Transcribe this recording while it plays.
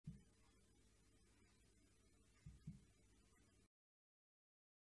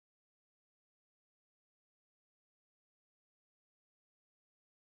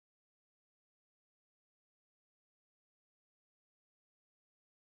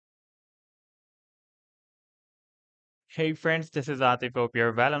Hey friends, this is Atif. Hope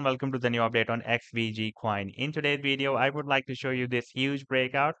you're well and welcome to the new update on XVG coin. In today's video, I would like to show you this huge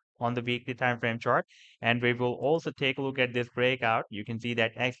breakout on the weekly time frame chart, and we will also take a look at this breakout. You can see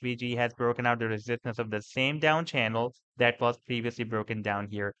that XVG has broken out the resistance of the same down channel that was previously broken down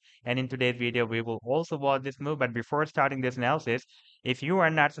here. And in today's video, we will also watch this move. But before starting this analysis, if you are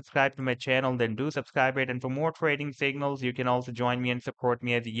not subscribed to my channel, then do subscribe it. And for more trading signals, you can also join me and support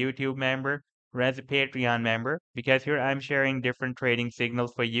me as a YouTube member or as a Patreon member, because here I'm sharing different trading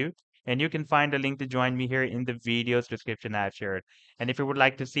signals for you. And you can find a link to join me here in the video's description I've shared. And if you would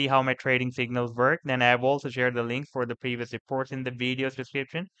like to see how my trading signals work, then I have also shared the links for the previous reports in the video's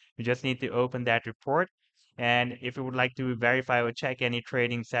description. You just need to open that report. And if you would like to verify or check any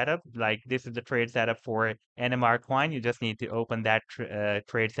trading setup, like this is the trade setup for NMR coin, you just need to open that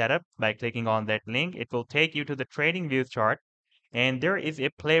trade setup by clicking on that link. It will take you to the trading views chart, and there is a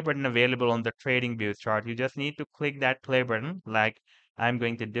play button available on the trading views chart. You just need to click that play button like I'm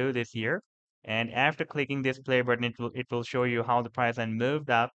going to do this here. And after clicking this play button, it will show you how the price line moved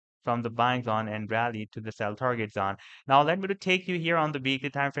up from the buying zone and rallied to the sell target zone. Now let me to take you here on the weekly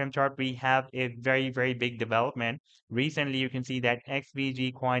time frame chart. We have a very big development. Recently, you can see that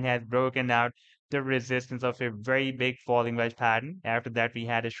XVG coin has broken out the resistance of a very big falling wedge pattern. After that, we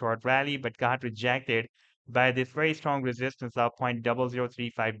had a short rally but got rejected by this very strong resistance of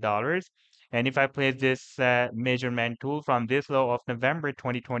 $0.0035. And if I place this measurement tool from this low of November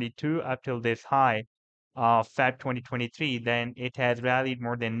 2022 up till this high of Feb 2023, then it has rallied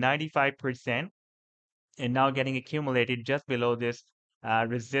more than 95% and now getting accumulated just below this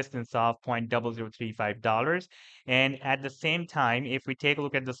resistance of $0.0035. And at the same time, if we take a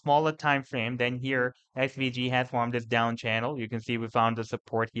look at the smaller time frame, then here SVG has formed this down channel. You can see we found the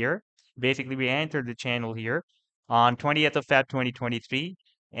support here. Basically, we entered the channel here on 20th of Feb 2023,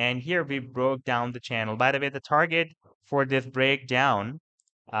 and here we broke down the channel. By the way, the target for this breakdown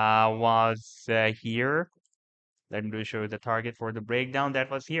was here. Let me show you the target for the breakdown that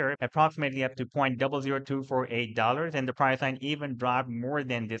was here, approximately up to $0.00248, and the price line even dropped more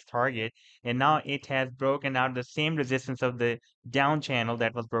than this target. And now it has broken out the same resistance of the down channel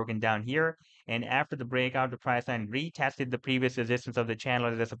that was broken down here. And after the breakout, the price line retested the previous resistance of the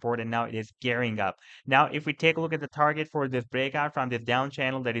channel as a support, and now it is gearing up. Now, if we take a look at the target for this breakout from this down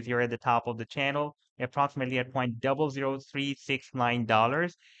channel that is here at the top of the channel, approximately at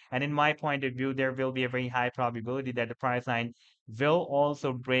 $0.00369. And in my point of view, there will be a very high probability that the price line will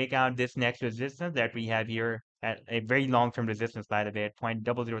also break out this next resistance that we have here at a very long-term resistance, by the way, at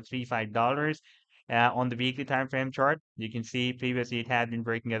 $0.0035. On the weekly time frame chart, you can see previously it had been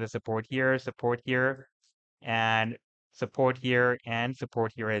breaking as a support here, and support here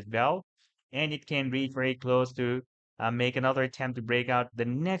as well. And it can reach very close to make another attempt to break out the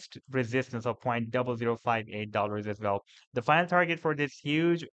next resistance of $0.0058 as well. The final target for this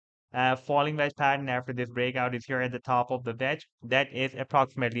huge falling wedge pattern after this breakout is here at the top of the wedge. That is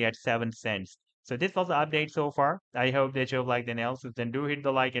approximately at 7 cents. So this was the update so far. I hope that you've liked the analysis. Then do hit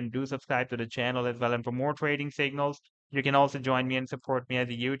the like and do subscribe to the channel as well. And for more trading signals, you can also join me and support me as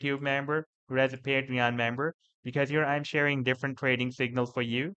a YouTube member or as a Patreon member, because here I'm sharing different trading signals for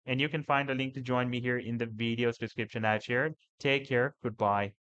you. And you can find a link to join me here in the video's description I've shared. Take care. Goodbye.